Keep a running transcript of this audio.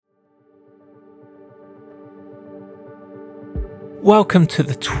Welcome to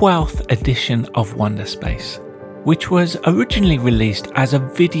the 12th edition of Wonder Space, which was originally released as a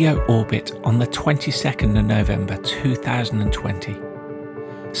video orbit on the 22nd of November 2020.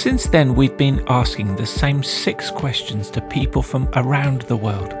 Since then, we've been asking the same 6 questions to people from around the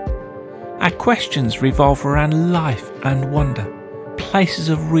world. Our questions revolve around life and wonder, places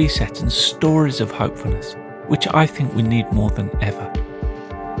of reset and stories of hopefulness, which I think we need more than ever.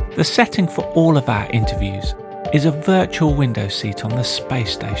 The setting for all of our interviews is a virtual window seat on the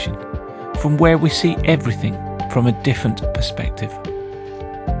space station, from where we see everything from a different perspective.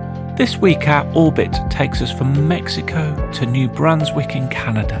 This week our orbit takes us from Mexico to New Brunswick in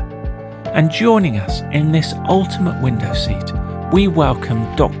Canada, and joining us in this ultimate window seat, we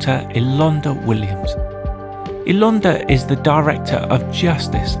welcome Dr. Ilonda Williams. Ilonda is the Director of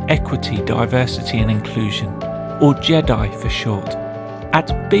Justice, Equity, Diversity and Inclusion, or JEDI for short,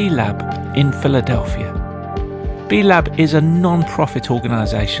 at B-Lab in Philadelphia. B-Lab is a non-profit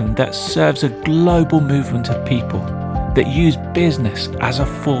organisation that serves a global movement of people that use business as a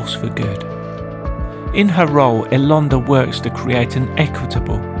force for good. In her role, Ilonda works to create an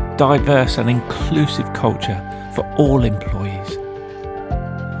equitable, diverse and inclusive culture for all employees.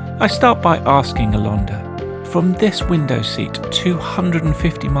 I start by asking Ilonda, from this window seat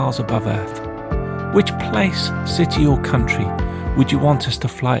 250 miles above Earth, which place, city or country would you want us to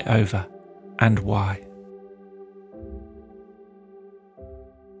fly over and why?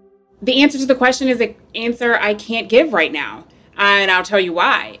 The answer to the question is an answer I can't give right now. And I'll tell you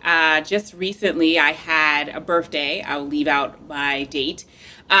why. Just recently, I had a birthday. I'll leave out my date.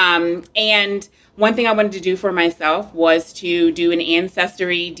 And one thing I wanted to do for myself was to do an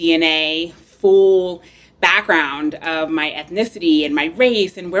Ancestry DNA full background of my ethnicity and my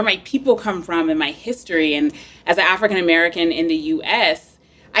race and where my people come from and my history. And as an African American in the US,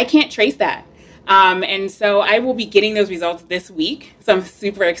 I can't trace that. And so I will be getting those results this week. So I'm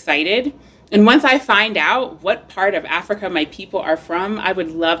super excited. And once I find out what part of Africa my people are from, I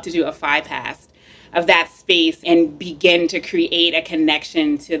would love to do a FlyPast of that space and begin to create a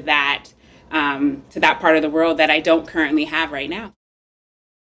connection to that part of the world that I don't currently have right now.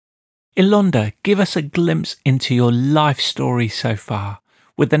 Ilonda, give us a glimpse into your life story so far,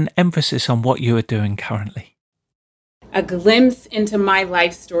 with an emphasis on what you are doing currently. A glimpse into my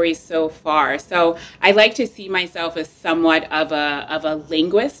life story so far. So I like to see myself as somewhat of a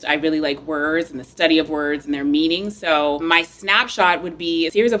linguist. I really like words and the study of words and their meaning. So my snapshot would be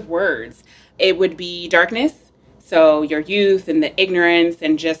a series of words. It would be darkness, so your youth and the ignorance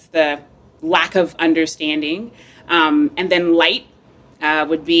and just the lack of understanding. And then light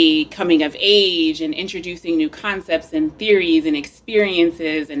would be coming of age and introducing new concepts and theories and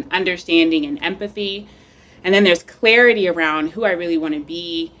experiences and understanding and empathy. And then there's clarity around who I really want to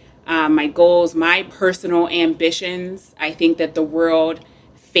be, my goals, my personal ambitions. I think that the world,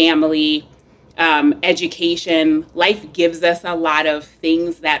 family, education, life gives us a lot of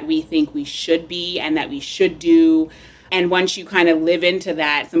things that we think we should be and that we should do. And once you kind of live into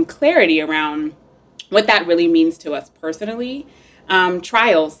that, some clarity around what that really means to us personally.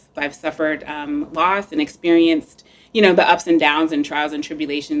 Trials. I've suffered loss and experienced the ups and downs and trials and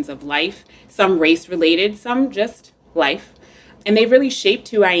tribulations of life, some race related, some just life. And they've really shaped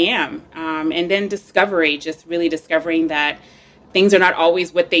who I am. And then discovery, just really discovering that things are not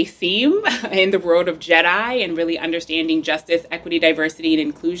always what they seem in the world of JEDI, and really understanding justice, equity, diversity, and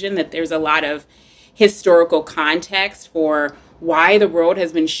inclusion, that there's a lot of historical context for why the world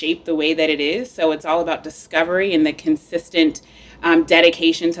has been shaped the way that it is. So it's all about discovery and the consistent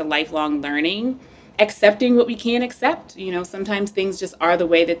dedication to lifelong learning. Accepting what we can't accept. Sometimes things just are the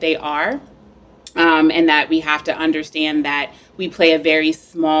way that they are, and that we have to understand that we play a very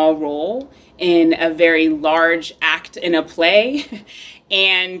small role in a very large act in a play,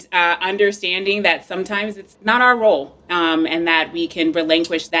 and understanding that sometimes it's not our role, and that we can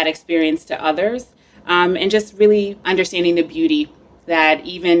relinquish that experience to others, and just really understanding the beauty that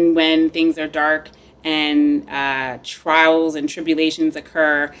even when things are dark and trials and tribulations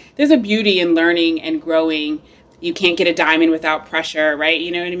occur, there's a beauty in learning and growing. You can't get a diamond without pressure, right? You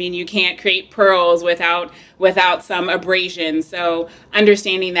know what I mean? You can't create pearls without some abrasion. So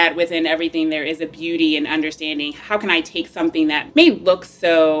understanding that within everything there is a beauty, and understanding how can I take something that may look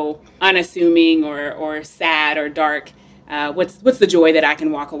so unassuming or sad or dark, what's the joy that I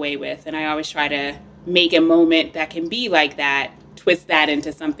can walk away with? And I always try to make a moment that can be like that, twist that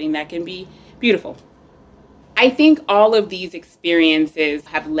into something that can be beautiful. I think all of these experiences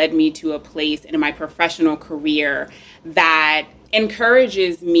have led me to a place in my professional career that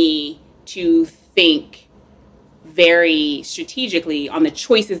encourages me to think very strategically on the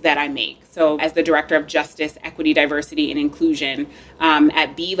choices that I make. So as the Director of Justice, Equity, Diversity, and Inclusion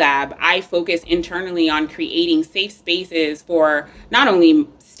at B Lab, I focus internally on creating safe spaces for not only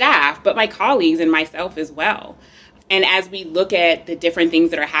staff, but my colleagues and myself as well. And as we look at the different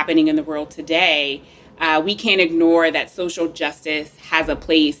things that are happening in the world today, we can't ignore that social justice has a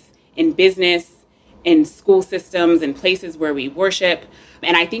place in business, in school systems, and places where we worship.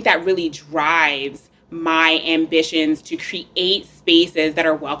 And I think that really drives my ambitions to create spaces that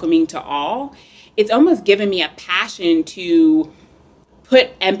are welcoming to all. It's almost given me a passion to put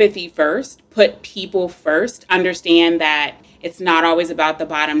empathy first, put people first, understand that it's not always about the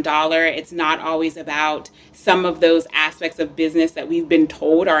bottom dollar. It's not always about some of those aspects of business that we've been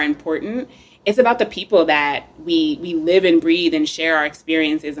told are important. It's about the people that we live and breathe and share our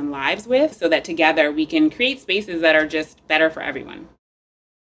experiences and lives with, so that together we can create spaces that are just better for everyone.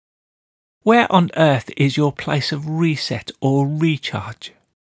 Where on earth is your place of reset or recharge?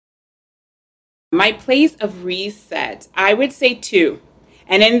 My place of reset, I would say 2.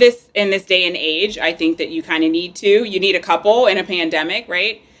 And in this day and age, I think that you kind of need 2. You need a couple in a pandemic,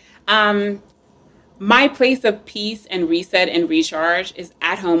 right? My place of peace and reset and recharge is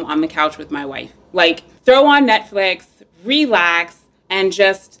at home on the couch with my wife. Like, throw on Netflix, relax, and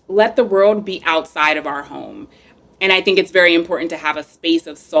just let the world be outside of our home. And I think it's very important to have a space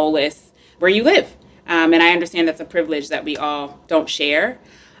of solace where you live. And I understand that's a privilege that we all don't share.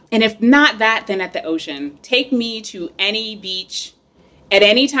 And if not that, then at the ocean. Take me to any beach at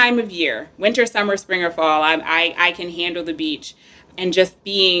any time of year, winter, summer, spring, or fall. I can handle the beach. And just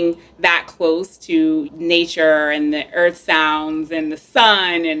being that close to nature and the earth sounds and the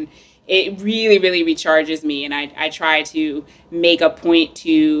sun, and it really, really recharges me. And I try to make a point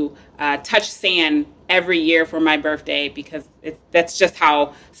to touch sand every year for my birthday, because that's just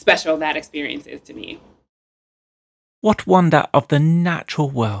how special that experience is to me. What wonder of the natural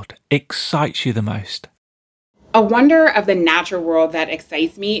world excites you the most? A wonder of the natural world that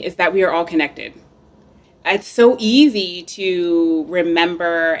excites me is that we are all connected. It's so easy to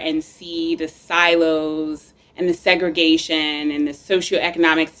remember and see the silos and the segregation and the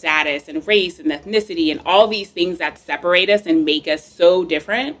socioeconomic status and race and ethnicity and all these things that separate us and make us so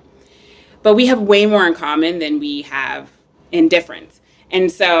different. But we have way more in common than we have in difference.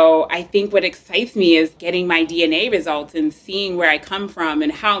 And so I think what excites me is getting my DNA results and seeing where I come from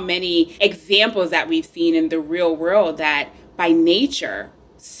and how many examples that we've seen in the real world that by nature,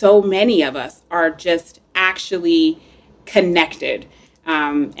 so many of us are just actually connected.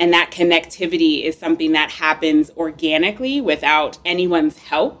 And that connectivity is something that happens organically without anyone's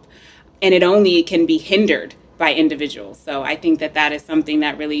help. And it only can be hindered by individuals. So I think that is something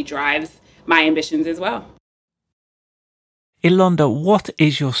that really drives my ambitions as well. Ilonda, what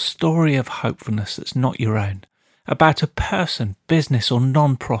is your story of hopefulness that's not your own? About a person, business or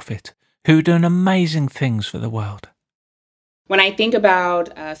non-profit who are doing amazing things for the world? When I think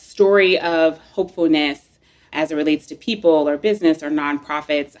about a story of hopefulness as it relates to people or business or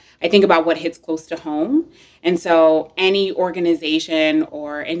nonprofits, I think about what hits close to home. And so any organization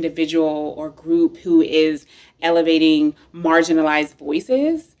or individual or group who is elevating marginalized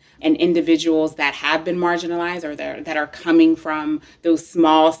voices and individuals that have been marginalized or that are coming from those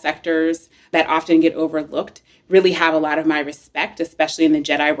small sectors that often get overlooked really have a lot of my respect, especially in the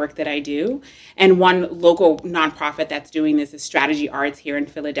Jedi work that I do. And one local nonprofit that's doing this is Strategy Arts here in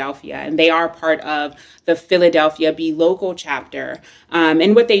Philadelphia. And they are part of the Philadelphia Be Local chapter.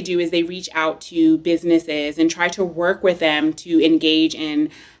 And what they do is they reach out to businesses and try to work with them to engage in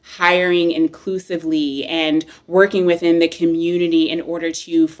hiring inclusively and working within the community in order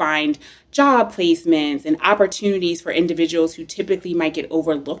to find job placements and opportunities for individuals who typically might get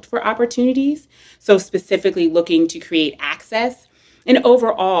overlooked for opportunities. So specifically looking to create access and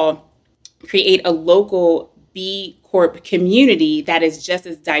overall create a local B Corp community that is just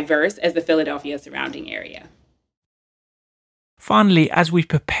as diverse as the Philadelphia surrounding area. Finally, as we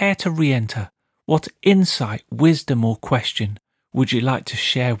prepare to re-enter, what insight, wisdom or question would you like to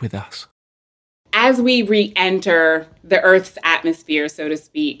share with us? As we re-enter the Earth's atmosphere, so to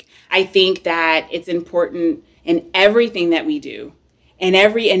speak, I think that it's important in everything that we do, in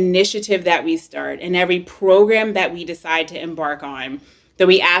every initiative that we start, in every program that we decide to embark on, that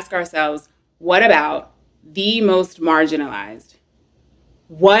we ask ourselves, what about the most marginalized?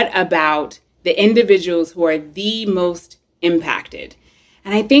 What about the individuals who are the most impacted?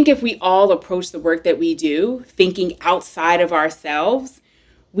 And I think if we all approach the work that we do, thinking outside of ourselves,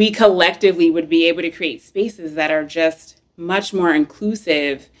 we collectively would be able to create spaces that are just much more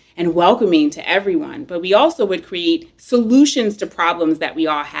inclusive and welcoming to everyone. But we also would create solutions to problems that we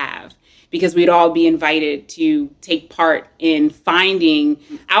all have. because we'd all be invited to take part in finding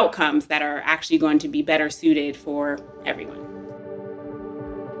outcomes that are actually going to be better suited for everyone.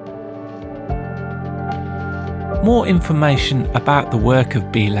 More information about the work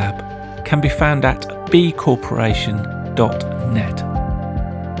of B-Lab can be found at bcorporation.net.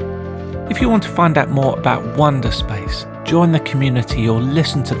 If you want to find out more about Wonderspace, join the community or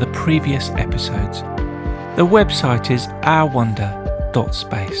listen to the previous episodes, the website is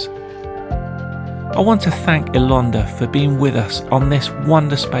ourwonder.space. I want to thank Ilonda for being with us on this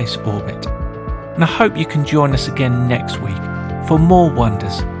Wonderspace orbit, and I hope you can join us again next week for more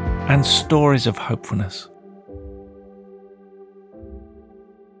wonders and stories of hopefulness.